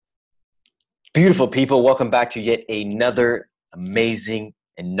Beautiful people, welcome back to yet another amazing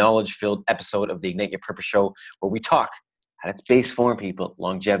and knowledge-filled episode of the Ignite Your Purpose Show, where we talk at its base form, people,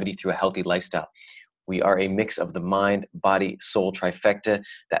 longevity through a healthy lifestyle. We are a mix of the mind, body, soul trifecta,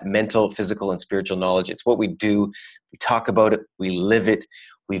 that mental, physical, and spiritual knowledge. It's what we do. We talk about it. We live it.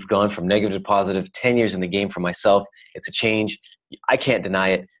 We've gone from negative to positive, 10 years in the game for myself. It's a change. I can't deny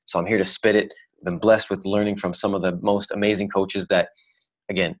it, so I'm here to spit it. I've been blessed with learning from some of the most amazing coaches that,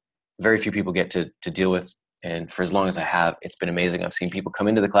 again, very few people get to deal with. And for as long as I have, it's been amazing. I've seen people come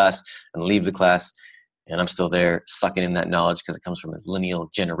into the class and leave the class, and I'm still there sucking in that knowledge because it comes from a lineal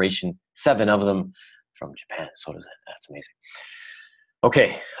generation, 7 of them from Japan. So does it. That's amazing.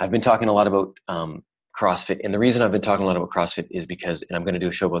 Okay, I've been talking a lot about CrossFit, and the reason I've been talking a lot about CrossFit is because, and I'm going to do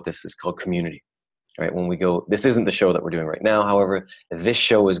a show about this, it's called Community. Right? When we go, this isn't the show that we're doing right now. However, this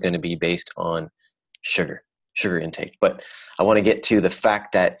show is going to be based on sugar intake. But I want to get to the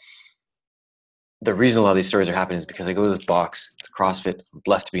fact that the reason a lot of these stories are happening is because I go to this box, it's CrossFit. I'm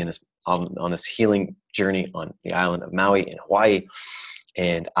blessed to be in this on this healing journey on the island of Maui in Hawaii.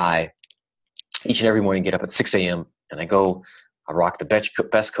 And I, each and every morning, get up at 6 a.m. and I rock the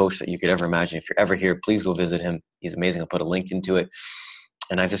best coach that you could ever imagine. If you're ever here, please go visit him. He's amazing. I'll put a link into it.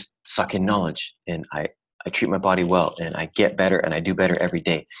 And I just suck in knowledge, and I treat my body well, and I get better, and I do better every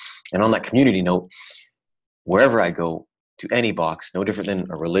day. And on that community note, wherever I go, to any box, no different than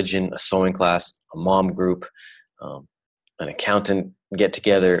a religion, a sewing class, a mom group, an accountant get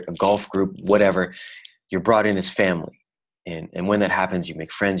together, a golf group, whatever, you're brought in as family. And when that happens, you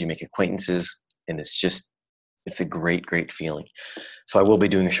make friends, you make acquaintances, and it's a great, great feeling. So I will be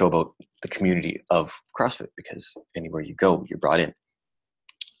doing a show about the community of CrossFit, because anywhere you go, you're brought in.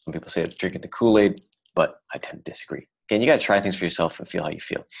 Some people say it's drinking the Kool-Aid, but I tend to disagree. Again, you got to try things for yourself and feel how you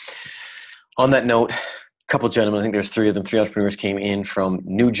feel. On that note, couple of gentlemen, I think there's 3 of them, 3 entrepreneurs came in from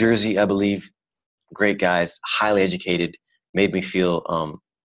New Jersey, I believe. Great guys, highly educated, made me feel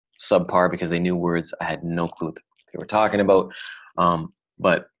subpar because they knew words I had no clue what they were talking about.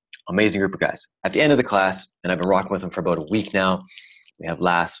 But amazing group of guys. At the end of the class, and I've been rocking with them for about a week now, we have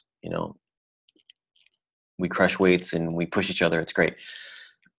laughs, we crush weights and we push each other. It's great.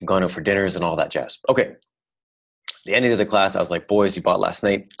 I've gone out for dinners and all that jazz. Okay. At the end of the class, I was like, boys, you bought last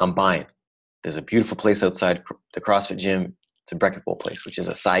night. I'm buying. There's a beautiful place outside the CrossFit gym. It's a Breakfast Bowl place, which is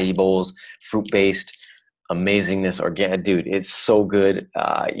acai bowls, fruit-based, amazingness, organic. Dude, it's so good.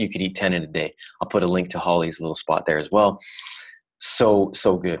 You could eat 10 in a day. I'll put a link to Holly's little spot there as well. So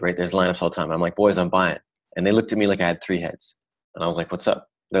good, right? There's lineups all the time. I'm like, boys, I'm buying. And they looked at me like I had 3 heads. And I was like, what's up?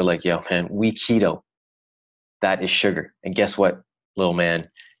 They're like, yo, man, we keto. That is sugar. And guess what, little man?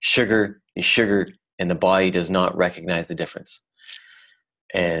 Sugar is sugar, and the body does not recognize the difference.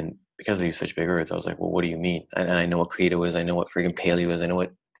 And because they use such big words, I was like, well, what do you mean? And I know what keto is. I know what freaking paleo is. I know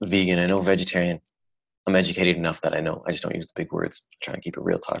what vegan. I know vegetarian. I'm educated enough that I know. I just don't use the big words. I'm trying to keep it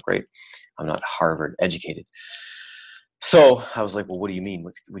real talk, right? I'm not Harvard educated. So I was like, well, what do you mean?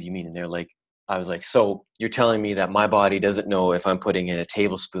 What do you mean? And they're like, I was like, so you're telling me that my body doesn't know if I'm putting in a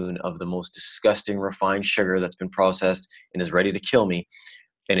tablespoon of the most disgusting refined sugar that's been processed and is ready to kill me,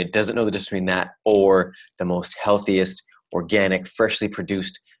 and it doesn't know the difference between that or the most healthiest, organic, freshly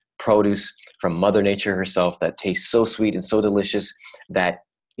produced produce from Mother Nature herself that tastes so sweet and so delicious that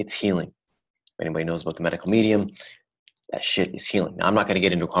it's healing. If anybody knows about the medical medium, that shit is healing. Now, I'm not going to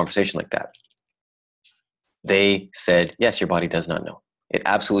get into a conversation like that. They said, yes, your body does not know. It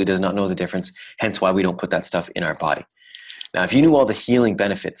absolutely does not know the difference, hence why we don't put that stuff in our body. Now, if you knew all the healing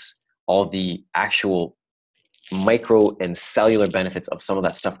benefits, all the actual micro and cellular benefits of some of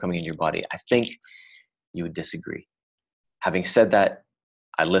that stuff coming into your body, I think you would disagree. Having said that,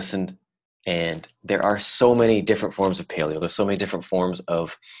 I listened, and there are so many different forms of paleo. There's so many different forms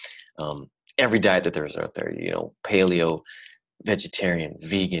of every diet that there's out there, paleo, vegetarian,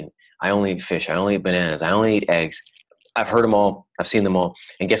 vegan. I only eat fish. I only eat bananas. I only eat eggs. I've heard them all. I've seen them all.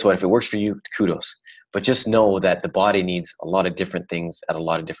 And guess what? If it works for you, kudos. But just know that the body needs a lot of different things at a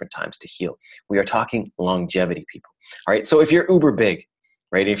lot of different times to heal. We are talking longevity, people. All right. So if you're uber big,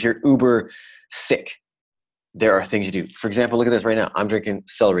 right? If you're uber sick, there are things you do. For example, look at this right now. I'm drinking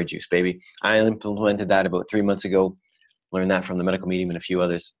celery juice, baby. I implemented that about 3 months ago. Learned that from the medical medium and a few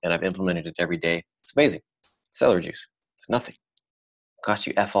others, and I've implemented it every day. It's amazing. Celery juice. It's nothing. It costs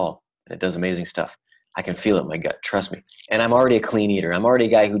you F all, and it does amazing stuff. I can feel it in my gut. Trust me. And I'm already a clean eater. I'm already a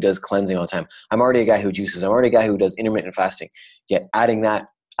guy who does cleansing all the time. I'm already a guy who juices. I'm already a guy who does intermittent fasting. Yet adding that,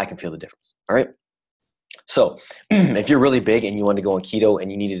 I can feel the difference. All right. So if you're really big and you want to go on keto and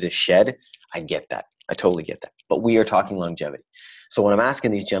you needed to shed, I get that. I totally get that. But we are talking longevity. So when I'm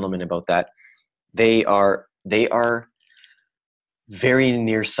asking these gentlemen about that, they are very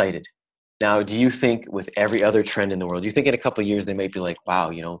nearsighted. Now, do you think with every other trend in the world, do you think in a couple of years they might be like,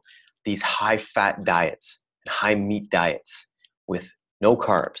 wow, these high fat diets and high meat diets with no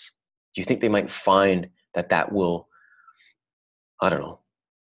carbs, do you think they might find that will, I don't know,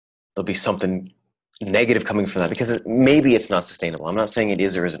 there'll be something negative coming from that, because maybe it's not sustainable. I'm not saying it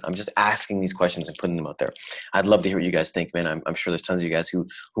is or isn't. I'm just asking these questions and putting them out there. I'd love to hear what you guys think, man. I'm sure there's tons of you guys who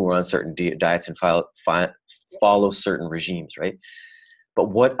are on certain diets and follow certain regimes, right?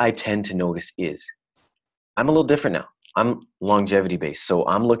 But what I tend to notice is I'm a little different now. I'm longevity based, so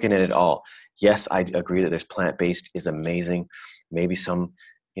I'm looking at it all. Yes, I agree that there's plant-based is amazing. Maybe some,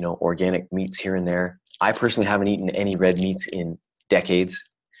 organic meats here and there. I personally haven't eaten any red meats in decades.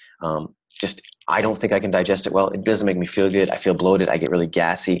 I don't think I can digest it well. It doesn't make me feel good. I feel bloated. I get really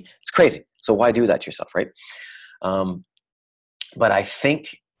gassy. It's crazy. So why do that to yourself, right? But I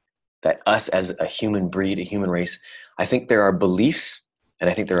think that us as a human breed, a human race, I think there are beliefs and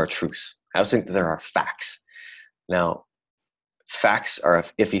I think there are truths. I also think that there are facts. Now, facts are an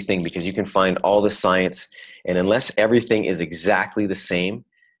iffy thing because you can find all the science, and unless everything is exactly the same,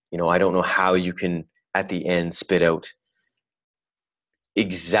 I don't know how you can at the end spit out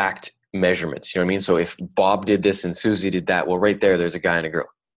exact measurements. You know what I mean? So if Bob did this and Susie did that, well, right there's a guy and a girl.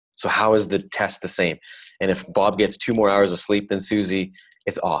 So how is the test the same? And if Bob gets 2 more hours of sleep than Susie,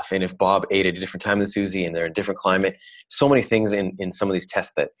 it's off. And if Bob ate at a different time than Susie and they're in a different climate, so many things in some of these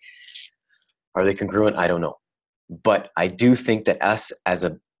tests that are they congruent? I don't know. But I do think that us as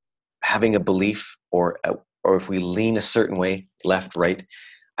having a belief or if we lean a certain way, left, right,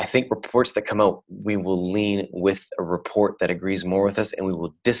 I think reports that come out, we will lean with a report that agrees more with us, and we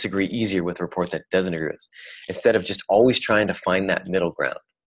will disagree easier with a report that doesn't agree with us, instead of just always trying to find that middle ground.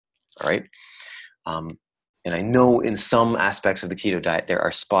 All right. And I know in some aspects of the keto diet, there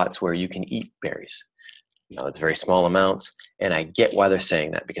are spots where you can eat berries. It's very small amounts, and I get why they're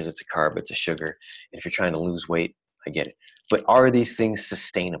saying that, because it's a carb, it's a sugar. And if you're trying to lose weight, I get it. But are these things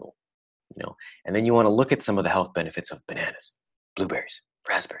sustainable? And then you want to look at some of the health benefits of bananas, blueberries,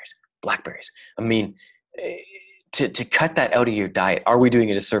 raspberries, blackberries. I mean, to cut that out of your diet, are we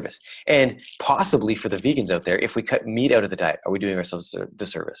doing a disservice? And possibly for the vegans out there, if we cut meat out of the diet, are we doing ourselves a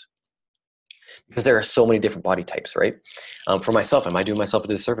disservice? Because there are so many different body types, right? For myself, am I doing myself a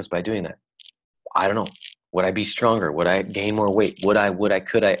disservice by doing that? I don't know. Would I be stronger? Would I gain more weight? Could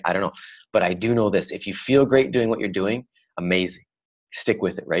I? I don't know. But I do know this. If you feel great doing what you're doing, amazing. Stick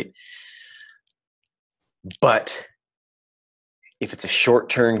with it, right? But if it's a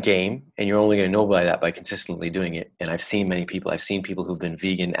short-term game and you're only going to know by consistently doing it, and I've seen people who've been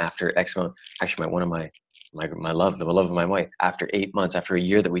vegan after X amount. Actually, one of my love, the love of my wife, after 8 months, after a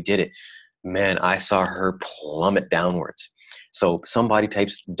year that we did it, man, I saw her plummet downwards. So some body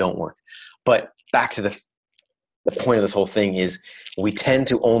types don't work. But back to the point of this whole thing is we tend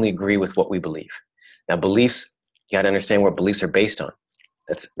to only agree with what we believe. Now, beliefs, you got to understand what beliefs are based on.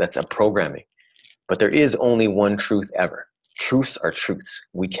 That's a programming. But there is only one truth ever. Truths are truths.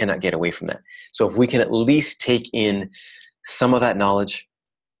 We cannot get away from that. So if we can at least take in some of that knowledge,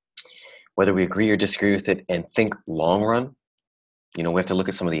 whether we agree or disagree with it, and think long run, we have to look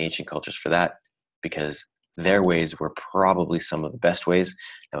at some of the ancient cultures for that, because their ways were probably some of the best ways.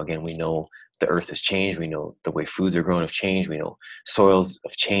 Now, again, we know the earth has changed. We know the way foods are grown have changed. We know soils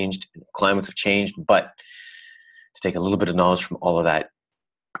have changed, climates have changed. But to take a little bit of knowledge from all of that,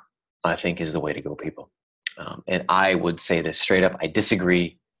 I think is the way to go, people. And I would say this straight up. I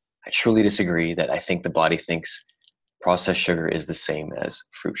disagree. I truly disagree that I think the body thinks processed sugar is the same as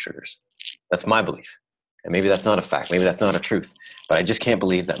fruit sugars. That's my belief. And maybe that's not a fact. Maybe that's not a truth. But I just can't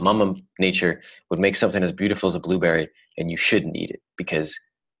believe that Mama Nature would make something as beautiful as a blueberry and you shouldn't eat it because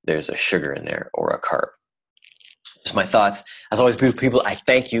there's a sugar in there or a carb. Just my thoughts. As always, beautiful people, I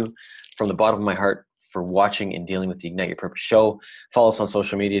thank you from the bottom of my heart for watching and dealing with the Ignite Your Purpose show. Follow us on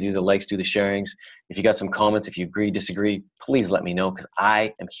social media, do the likes, do the sharings. If you got some comments, if you agree, disagree, please let me know, because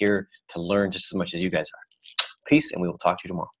I am here to learn just as much as you guys are. Peace, and we will talk to you tomorrow.